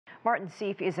Martin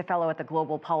Sieff is a fellow at the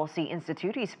Global Policy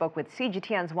Institute. He spoke with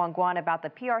CGTN's Guan about the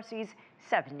PRC's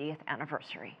 70th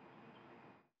anniversary.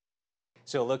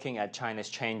 So looking at China's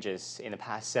changes in the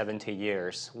past 70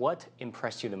 years, what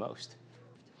impressed you the most?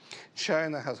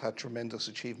 China has had tremendous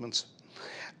achievements.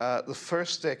 The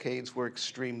first decades were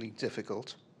extremely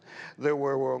difficult. There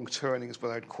were wrong turnings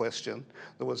without question.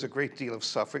 There was a great deal of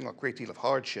suffering, a great deal of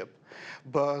hardship.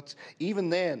 But even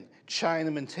then,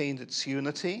 China maintained its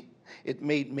unity. It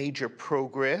made major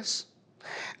progress.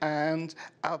 And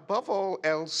above all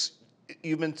else,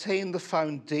 you maintain the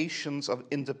foundations of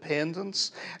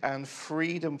independence and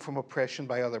freedom from oppression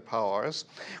by other powers,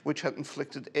 which had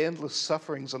inflicted endless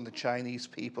sufferings on the Chinese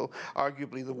people,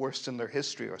 arguably the worst in their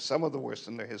history, or some of the worst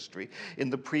in their history, in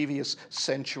the previous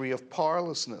century of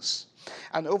powerlessness.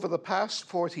 And over the past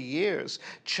 40 years,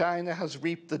 China has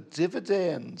reaped the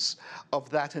dividends of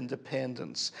that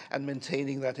independence and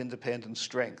maintaining that independent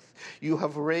strength. You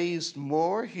have raised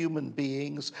more human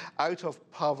beings out of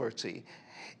poverty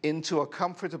into a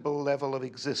comfortable level of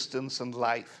existence and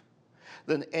life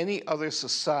than any other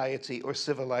society or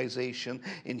civilization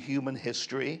in human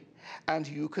history, and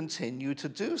you continue to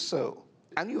do so.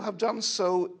 And you have done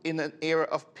so in an era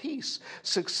of peace.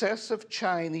 Successive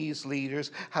Chinese leaders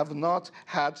have not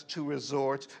had to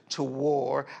resort to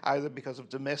war, either because of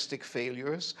domestic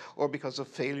failures or because of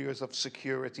failures of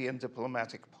security and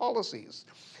diplomatic policies.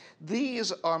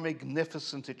 These are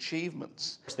magnificent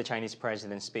achievements. The Chinese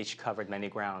president's speech covered many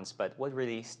grounds, but what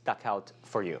really stuck out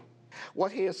for you?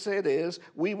 What he has said is,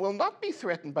 we will not be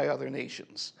threatened by other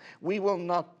nations. We will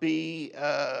not be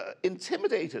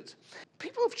intimidated.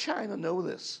 People of China know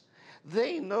this.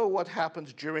 They know what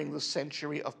happened during the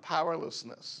century of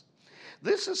powerlessness.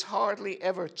 This is hardly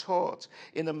ever taught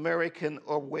in American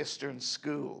or Western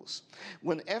schools.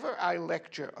 Whenever I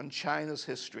lecture on China's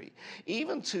history,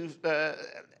 even to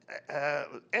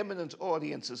eminent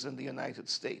audiences in the United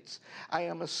States, I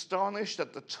am astonished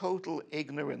at the total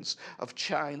ignorance of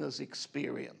China's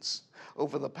experience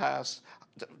over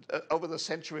the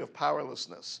century of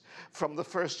powerlessness, from the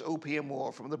first Opium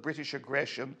War, from the British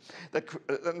aggression that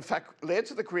in fact led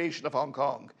to the creation of Hong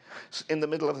Kong in the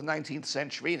middle of the 19th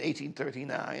century in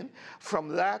 1839, from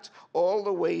that all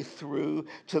the way through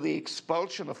to the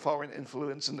expulsion of foreign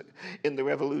influence in the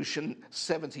revolution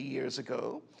 70 years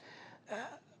ago.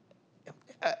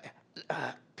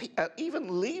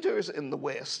 Even leaders in the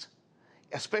West,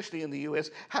 especially in the US,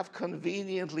 have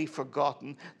conveniently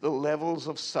forgotten the levels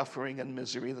of suffering and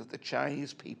misery that the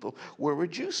Chinese people were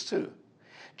reduced to.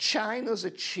 China's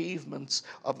achievements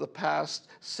of the past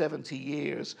 70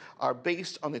 years are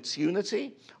based on its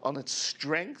unity, on its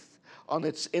strength, on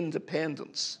its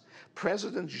independence.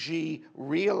 President Xi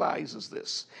realizes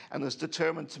this and is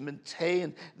determined to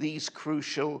maintain these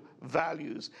crucial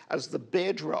values as the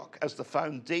bedrock, as the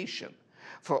foundation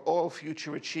for all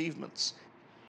future achievements.